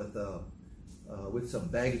backlog, with some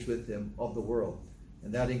baggage with him of the world.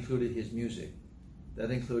 And that included his music. That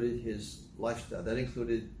included his lifestyle. That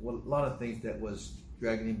included a lot of things that was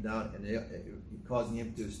dragging him down and causing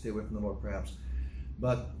him to stay away from the Lord perhaps.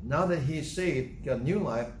 But now that he is saved, got a new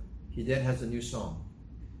life, he then has a new song.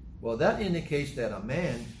 Well, that indicates that a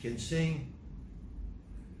man can sing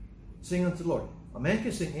unto the Lord. A man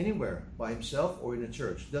can sing anywhere, by himself or in a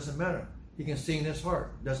church. Doesn't matter. He can sing in his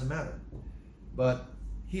heart. Doesn't matter. But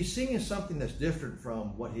he's singing something that's different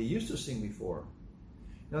from what he used to sing before.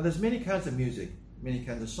 Now, there's many kinds of music, many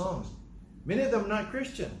kinds of songs. Many of them are not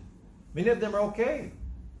Christian. Many of them are okay.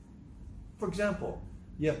 For example,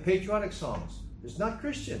 you have patriotic songs. It's not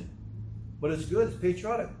Christian, but it's good. It's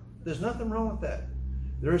patriotic. There's nothing wrong with that.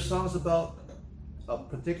 There are songs about a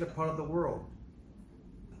particular part of the world,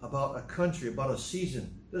 about a country, about a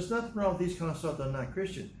season. There's nothing wrong with these kind of songs that are not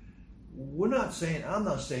Christian. I'm not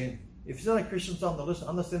saying, if it's not a Christian song to listen,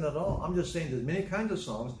 I'm not saying that at all. I'm just saying there's many kinds of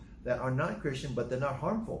songs that are not Christian, but they're not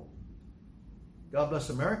harmful. God Bless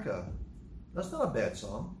America, that's not a bad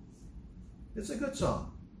song. It's a good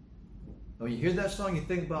song. When you hear that song, you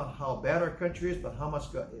think about how bad our country is, but how much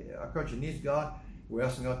our country needs God. We're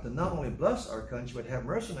asking God to not only bless our country, but have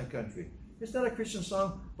mercy on our country. It's not a Christian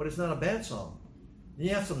song, but it's not a bad song. You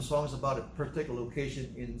have some songs about a particular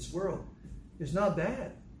location in this world. It's not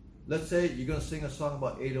bad. Let's say you're going to sing a song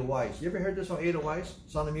about Ada Wise. You ever heard this song, Ada Wise?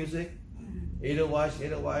 Sound of Music? Ada Wise,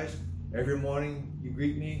 Ada Wise. Every morning you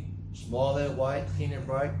greet me, small and white, clean and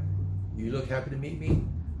bright. You look happy to meet me.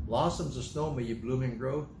 Blossoms of snow, may you bloom and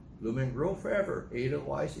grow forever. Ada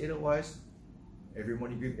Wise, Ada Wise. Every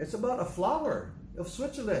morning you greet me. It's about a flower of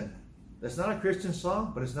Switzerland. That's not a Christian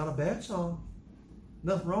song, but it's not a bad song.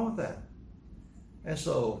 Nothing wrong with that. And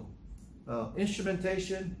so,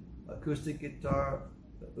 instrumentation, acoustic guitar,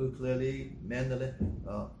 ukulele, mandolin,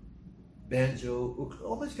 banjo,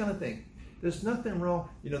 all this kind of thing. There's nothing wrong.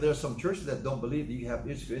 You know, there are some churches that don't believe that you have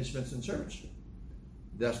musical instruments in church.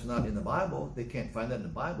 That's not in the Bible. They can't find that in the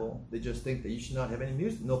Bible. They just think that you should not have any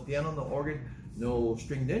music. No piano, no organ, no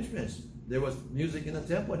stringed instruments. There was music in the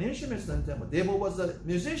temple and instruments in the temple. David was a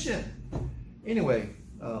musician. Anyway,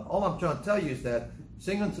 all I'm trying to tell you is that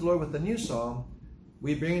sing unto the Lord with a new song.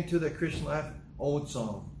 We bring into the Christian life old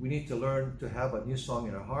song. We need to learn to have a new song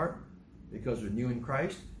in our heart because we're new in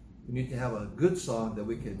Christ. We need to have a good song that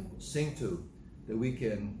we can sing to, that we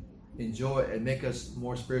can enjoy and make us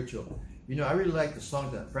more spiritual. You know, I really like the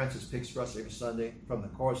songs that Francis picks for us every Sunday, from the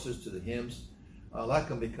choruses to the hymns. I like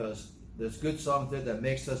them because there's good songs there that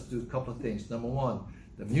makes us do a couple of things. Number one,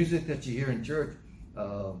 the music that you hear in church,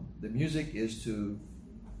 the music is to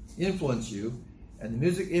influence you, and the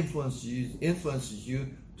music influences you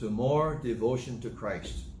to more devotion to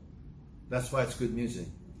Christ. That's why it's good music.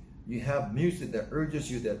 You have music that urges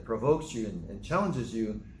you, that provokes you and challenges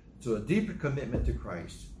you to a deeper commitment to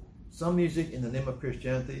Christ. Some music in the name of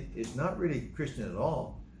Christianity is not really Christian at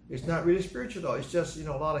all. It's not really spiritual at all. It's just, you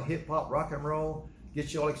know, a lot of hip hop, rock and roll,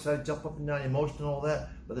 gets you all excited, jump up and down, emotional, all that.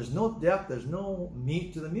 But there's no depth, there's no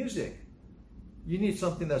meat to the music. You need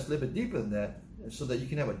something that's a little bit deeper than that, so that you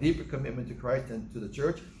can have a deeper commitment to Christ and to the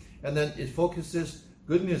church. And then it focuses,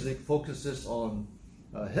 good music focuses on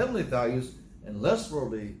heavenly values and less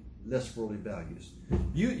worldly values.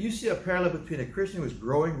 You see a parallel between a Christian who is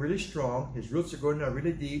growing really strong, his roots are going down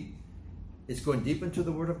really deep, it's going deep into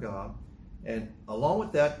the Word of God, and along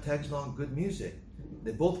with that tags along good music.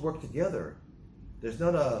 They both work together. There's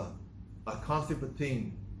not a conflict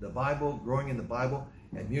between the Bible, growing in the Bible,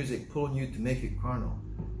 and music pulling you to make it carnal.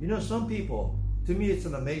 You know, some people, to me it's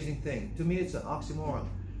an amazing thing. To me it's an oxymoron.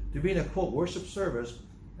 To be in a quote worship service,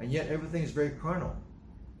 and yet everything is very carnal.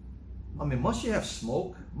 I mean, must you have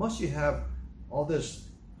smoke? Must you have all this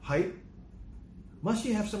hype? Must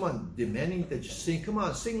you have someone demanding that you sing? Come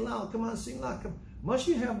on, sing loud. Come on, sing loud. Come. Must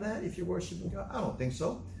you have that if you're worshiping God? I don't think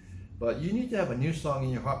so. But you need to have a new song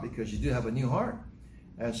in your heart because you do have a new heart.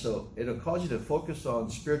 And so it'll cause you to focus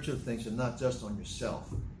on spiritual things and not just on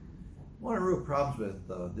yourself. One of the real problems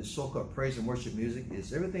with this so-called praise and worship music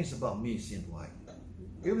is everything's about me, it seems like.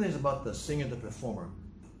 Everything's about the singer, the performer.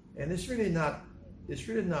 And it's really not,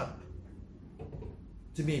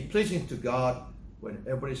 to me, pleasing to God when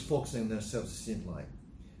everybody's focusing on themselves, it seems like.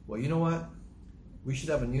 Well, you know what? We should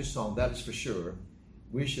have a new song, that is for sure.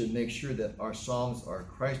 We should make sure that our songs are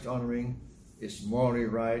Christ-honoring, it's morally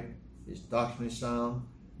right, it's doctrinally sound.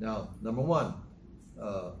 Now, number one,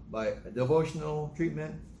 by a devotional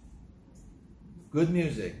treatment, good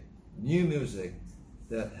music, new music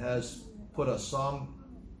that has put a song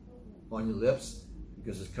on your lips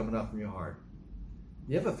because it's coming out from your heart.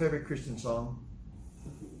 Do you have a favorite Christian song?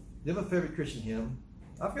 Do you have a favorite Christian hymn?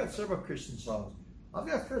 I've got several Christian songs. I've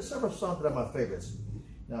got several songs that are my favorites.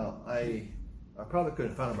 Now, I probably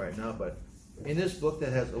couldn't find them right now, but in this book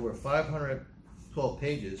that has over 512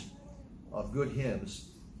 pages of good hymns,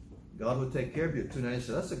 God Will Take Care of You, 296,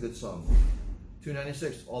 that's a good song.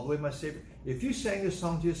 296, All the Way My Savior. If you sang this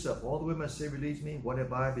song to yourself, All the Way My Savior Leads Me, what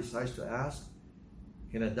have I besides to ask?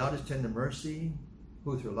 Can I doubt His tender mercy,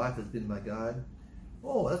 who through life has been my guide?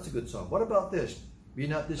 Oh, that's a good song. What about this? Be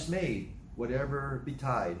not dismayed, whatever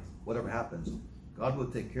betide, whatever happens. God will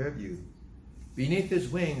take care of you. Beneath his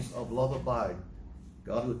wings of love abide.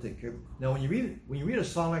 God will take care of you. Now, when you read a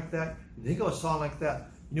song like that, you think of a song like that,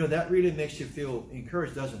 you know, that really makes you feel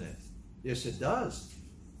encouraged, doesn't it? Yes, it does.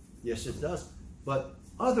 Yes, it does. But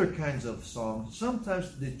other kinds of songs sometimes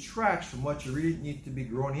detracts from what you really need to be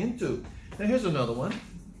growing into. Now, here's another one.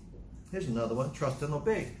 Here's another one. Trust and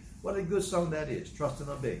Obey. What a good song that is. Trust and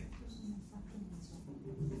Obey.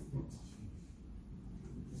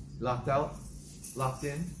 Locked out? Locked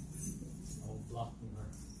in?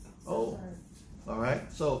 Oh, all right.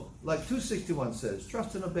 So, like 261 says,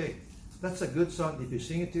 trust and obey. That's a good song. If you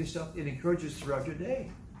sing it to yourself, it encourages throughout your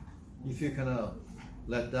day. You feel kind of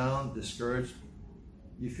let down, discouraged.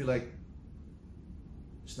 You feel like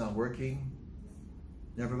it's not working,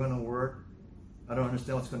 never going to work. I don't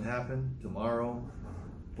understand what's going to happen tomorrow.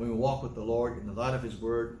 When we walk with the Lord in the light of his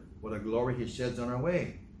word, what a glory he sheds on our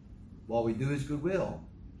way. While we do his good will,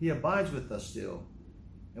 he abides with us still,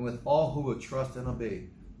 and with all who will trust and obey.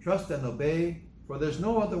 Trust and obey, for there's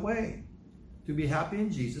no other way to be happy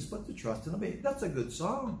in Jesus but to trust and obey. That's a good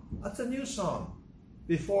song. That's a new song.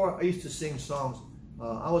 Before, I used to sing songs.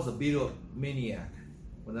 I was a Beatle maniac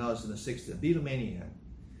when I was in the 60s, a Beatle maniac.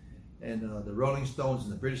 And the Rolling Stones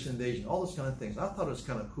and the British Invasion, all those kind of things. I thought it was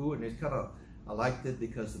kind of cool, and I liked it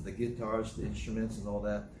because of the guitars, the instruments, and all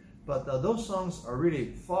that. But those songs are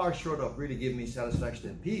really far short of really giving me satisfaction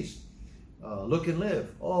and peace. Look and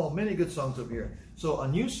Live. Oh, many good songs up here. So a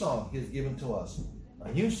new song is given to us.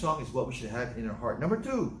 A new song is what we should have in our heart. Number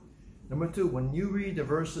two, when you read the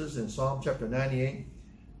verses in Psalm chapter 98,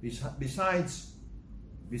 besides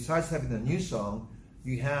having a new song,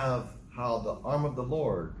 you have how the arm of the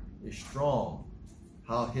Lord is strong,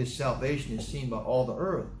 how his salvation is seen by all the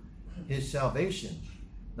earth. His salvation,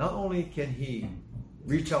 not only can he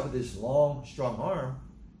reach out with his long, strong arm,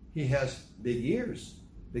 he has big ears,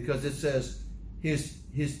 because it says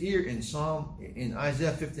his ear in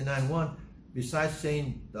Isaiah 59:1, besides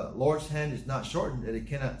saying the Lord's hand is not shortened that it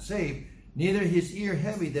cannot save, neither his ear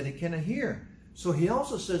heavy that it cannot hear. So he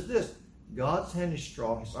also says this: God's hand is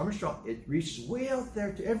strong, his arm is strong, it reaches way out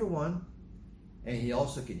there to everyone, and he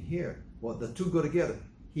also can hear. Well, the two go together.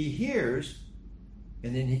 He hears,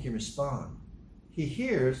 and then he can respond. He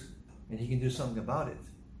hears, and he can do something about it.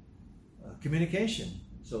 Communication.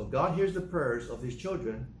 So God hears the prayers of his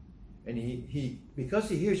children, and he because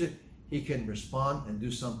he hears it, he can respond and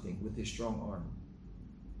do something with his strong arm.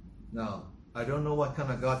 Now, I don't know what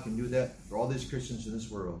kind of God can do that for all these Christians in this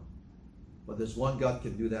world, but there's one God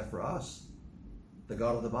can do that for us, the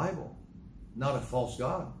God of the Bible, not a false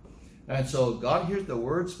God. And so God hears the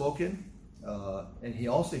word spoken, and he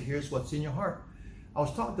also hears what's in your heart. I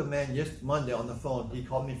was talking to a man just Monday on the phone. He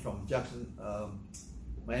called me from Jackson,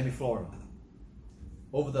 Miami, Florida.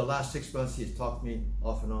 Over the last 6 months, he's talked to me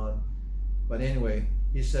off and on. But anyway,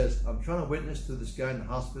 he says, I'm trying to witness to this guy in the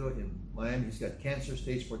hospital in Miami. He's got cancer,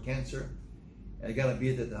 stage 4 cancer. And I got to be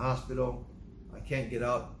at the hospital. I can't get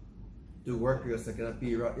out, do work because I got to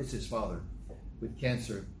be right. It's his father with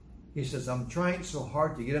cancer. He says, I'm trying so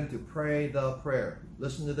hard to get him to pray the prayer.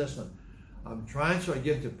 Listen to this one. I'm trying so I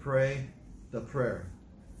get him to pray the prayer.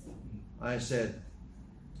 I said,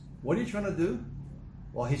 what are you trying to do?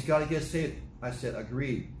 Well, he's got to get saved. I said,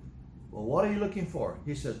 agreed. Well, what are you looking for?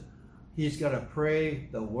 He said, he's got to pray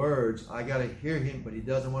the words. I got to hear him, but he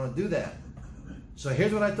doesn't want to do that. So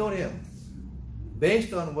here's what I told him.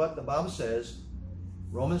 Based on what the Bible says,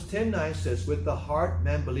 Romans 10:9 says, with the heart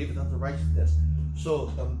man believeth unto righteousness.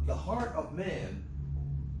 So the heart of man,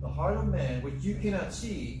 which you cannot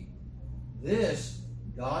see, this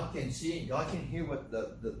God can see, God can hear what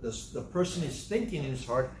the person is thinking in his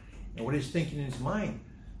heart and what he's thinking in his mind.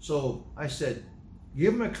 So I said,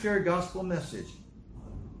 give him a clear gospel message.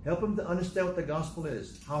 Help him to understand what the gospel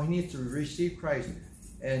is, how he needs to receive Christ,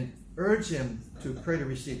 and urge him to pray to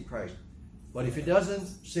receive Christ. But if he doesn't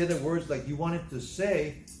say the words like you want him to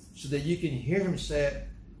say so that you can hear him say it,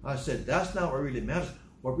 I said, that's not what really matters.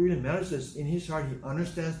 What really matters is in his heart, he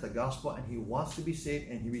understands the gospel and he wants to be saved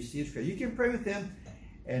and he receives Christ. You can pray with him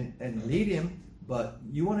and lead him, but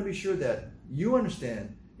you want to be sure that you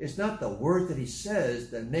understand it's not the word that he says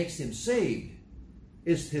that makes him saved.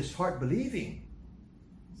 It's his heart believing.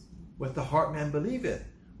 With the heart man believeth.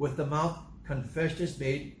 With the mouth confession is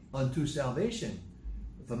made unto salvation.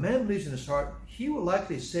 If a man believes in his heart, he will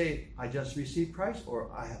likely say, I just received Christ, or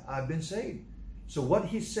I've been saved. So what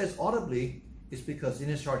he says audibly is because in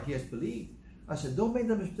his heart he has believed. I said, don't make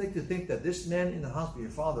the mistake to think that this man in the hospital,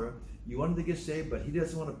 your father, you wanted to get saved, but he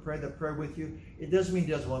doesn't want to pray the prayer with you. It doesn't mean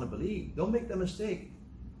he doesn't want to believe. Don't make the mistake.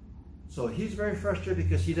 So he's very frustrated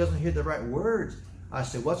because he doesn't hear the right words. I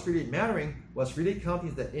said, what's really mattering, what's really counting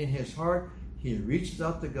is that in his heart, he reaches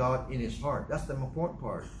out to God in his heart. That's the important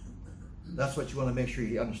part. That's what you want to make sure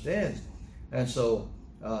he understands. And so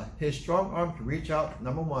his strong arm can reach out,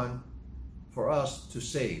 number one, for us to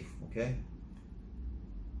save, okay?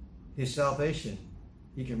 His salvation,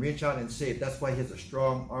 he can reach out and save. That's why he has a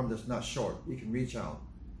strong arm that's not short. He can reach out.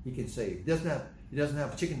 He can save. He doesn't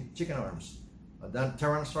have chicken arms,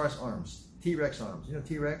 Tyrannosaurus arms, T-Rex arms. You know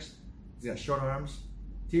T-Rex? He's got short arms.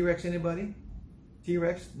 T-Rex, anybody?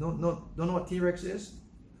 T-Rex? No, don't know what T-Rex is?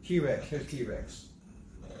 T-Rex, here's T-Rex.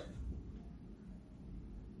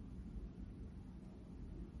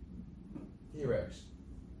 T-Rex.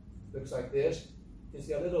 Looks like this. He's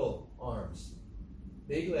got little arms.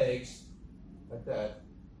 Big legs, like that.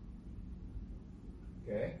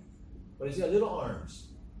 Okay? But he's got little arms.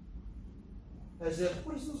 As if,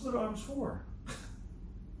 what is those little arms for?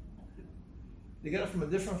 They got it from a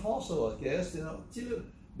different fossil, I guess. You know, see the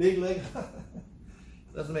big leg.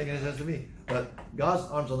 Doesn't make any sense to me. But God's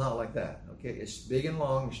arms are not like that. Okay, it's big and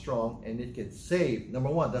long, and strong, and it can save. Number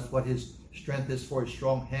one, that's what his strength is for. His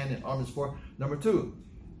strong hand and arm is for. Number two,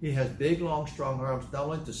 he has big, long, strong arms not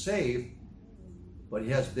only to save, but he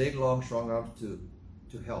has big, long, strong arms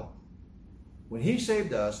to help. When he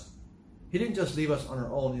saved us, he didn't just leave us on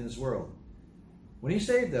our own in this world. When he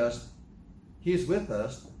saved us, he is with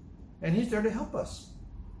us, and he's there to help us.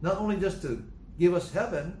 Not only just to give us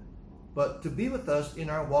heaven, but to be with us in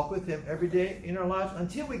our walk with him every day in our lives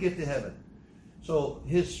until we get to heaven. So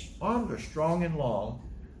his arms are strong and long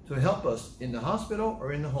to help us in the hospital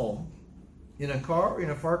or in the home, in a car or in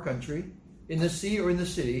a far country, in the sea or in the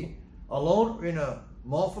city, alone or in a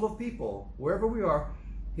mall full of people, wherever we are.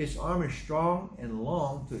 His arm is strong and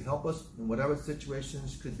long to help us in whatever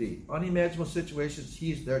situations could be. Unimaginable situations,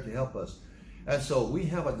 he's there to help us. And so we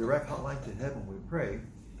have a direct hotline to heaven when we pray.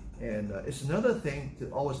 And it's another thing to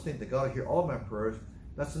always think that God will hear all my prayers.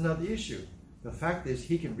 That's another issue. The fact is,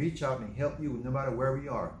 he can reach out and help you no matter where we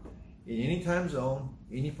are. In any time zone,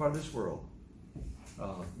 any part of this world.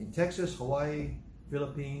 In Texas, Hawaii,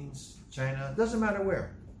 Philippines, China, doesn't matter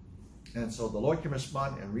where. And so the Lord can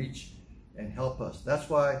respond and reach and help us. That's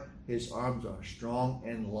why his arms are strong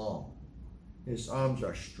and long. His arms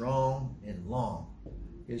are strong and long.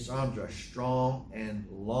 His arms are strong and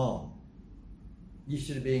long. You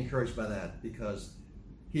should be encouraged by that because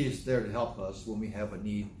he is there to help us when we have a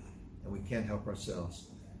need and we can't help ourselves.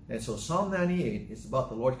 And so Psalm 98 is about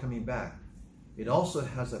the Lord coming back. It also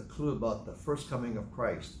has a clue about the first coming of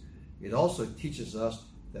Christ. It also teaches us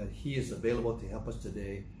that he is available to help us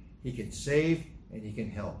today. He can save and he can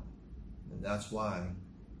help. And that's why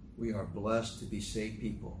we are blessed to be saved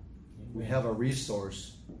people. Amen. We have a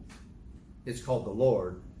resource. It's called the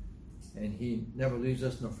Lord. And he never leaves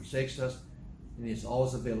us nor forsakes us. And he's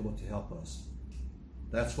always available to help us.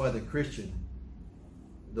 That's why the Christian,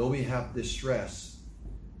 though we have distress,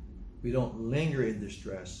 we don't linger in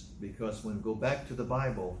distress, because when we go back to the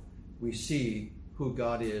Bible, we see who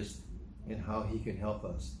God is and how he can help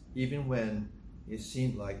us, even when it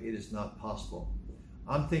seemed like it is not possible.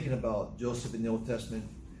 I'm thinking about Joseph in the Old Testament.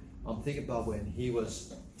 I'm thinking about when he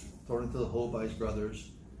was thrown into the hole by his brothers,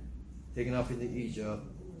 taken off into Egypt,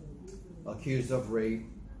 accused of rape,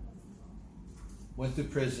 went to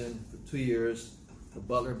prison for 2 years. The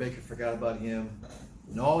butler baker forgot about him.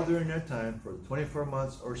 And all during that time, for 24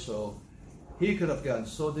 months or so, he could have gotten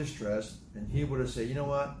so distressed, and he would have said, you know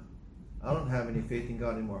what? I don't have any faith in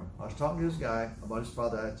God anymore. I was talking to this guy about his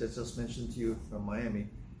father I just mentioned to you from Miami.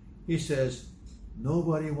 He says,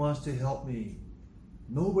 nobody wants to help me.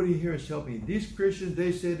 Nobody here is helping me. These Christians,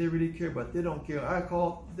 they say they really care, but they don't care. I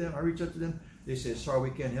call them, I reach out to them. They say, sorry,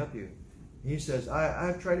 we can't help you. He says,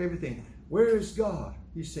 I've tried everything. Where is God?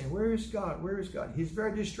 He's saying, where is God? Where is God? He's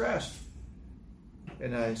very distressed.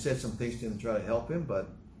 And I said some things to him to try to help him, but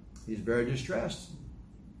he's very distressed.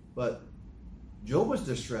 But Job was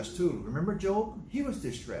distressed too. Remember Job? He was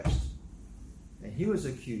distressed. And he was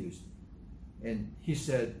accused. And he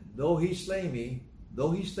said, though he slay me,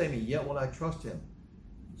 yet will I trust him.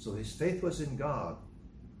 So his faith was in God.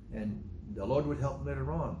 And the Lord would help him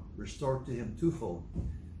later on, restore to him twofold.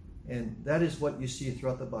 And that is what you see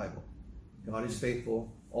throughout the Bible. God is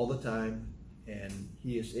faithful all the time, and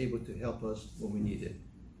he is able to help us when we need it.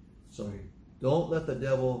 So don't let the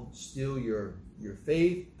devil steal your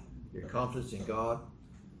faith, your confidence in God.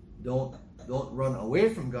 Don't run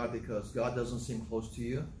away from God because God doesn't seem close to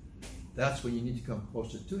you. That's when you need to come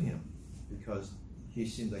closer to him, because he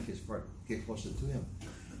seems like his part. Get closer to him.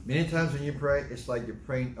 Many times when you pray, it's like you're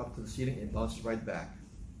praying up to the ceiling and bounces right back.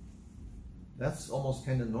 That's almost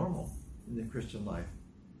kind of normal in the Christian life.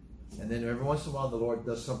 And then every once in a while the Lord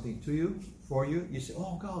does something to you, for you. You say,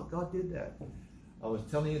 oh, God did that. I was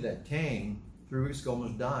telling you that Tang, 3 weeks ago,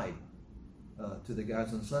 almost died to the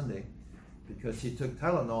guys on Sunday because he took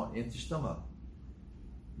Tylenol into his stomach.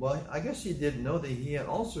 Well, I guess he didn't know that he had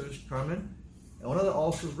ulcers, Carmen, and one of the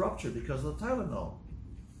ulcers ruptured because of the Tylenol.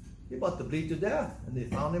 He about to bleed to death, and they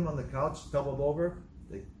found him on the couch, tumbled over.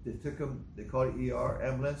 They took him, they called it ER,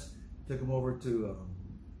 ambulance, took him over to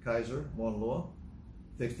Kaiser, Mauna Loa,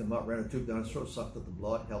 fixed him up, ran a tube down his throat, sucked up the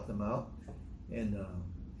blood, helped him out. And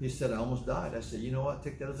he said, I almost died. I said, you know what,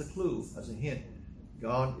 take that as a clue, as a hint.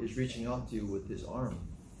 God is reaching out to you with his arm,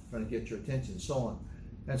 trying to get your attention, so on.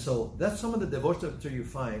 And so that's some of the devotional material you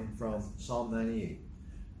find from Psalm 98.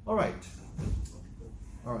 All right,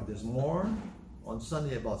 there's more on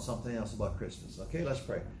Sunday about something else about Christmas. Okay, let's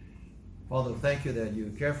pray. Father, thank you that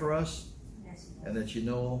you care for us and that you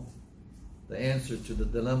know the answer to the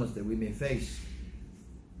dilemmas that we may face.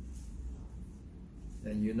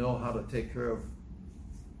 And you know how to take care of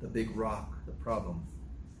the big rock, the problem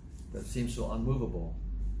that seems so unmovable.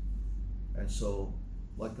 And so,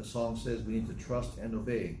 like the song says, we need to trust and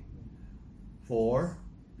obey.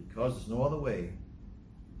 Because there's no other way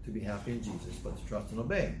to be happy in Jesus but to trust and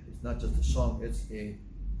obey. It's not just a song,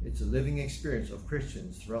 it's a living experience of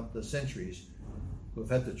Christians throughout the centuries who have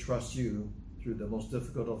had to trust you through the most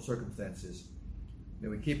difficult of circumstances. May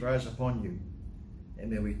we keep our eyes upon you, and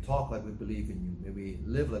may we talk like we believe in you. May we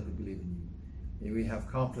live like we believe in you. May we have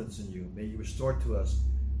confidence in you. May you restore to us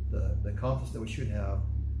the confidence that we should have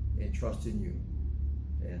in trust in you.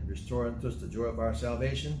 And restore unto us the joy of our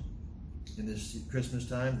salvation in this Christmas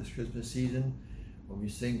time, this Christmas season. When we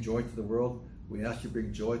sing joy to the world, we ask you to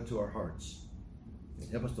bring joy to our hearts.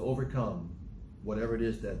 And help us to overcome whatever it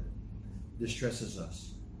is that distresses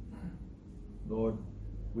us. Lord,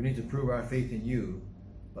 we need to prove our faith in you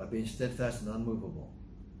by being steadfast and unmovable,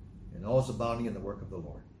 and always abounding in the work of the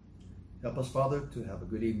Lord. Help us, Father, to have a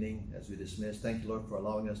good evening as we dismiss. Thank you, Lord, for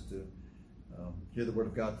allowing us to hear the word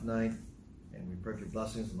of God tonight, and we pray for your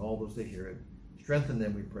blessings on all those that hear it. Strengthen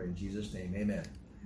them, we pray, in Jesus' name, amen.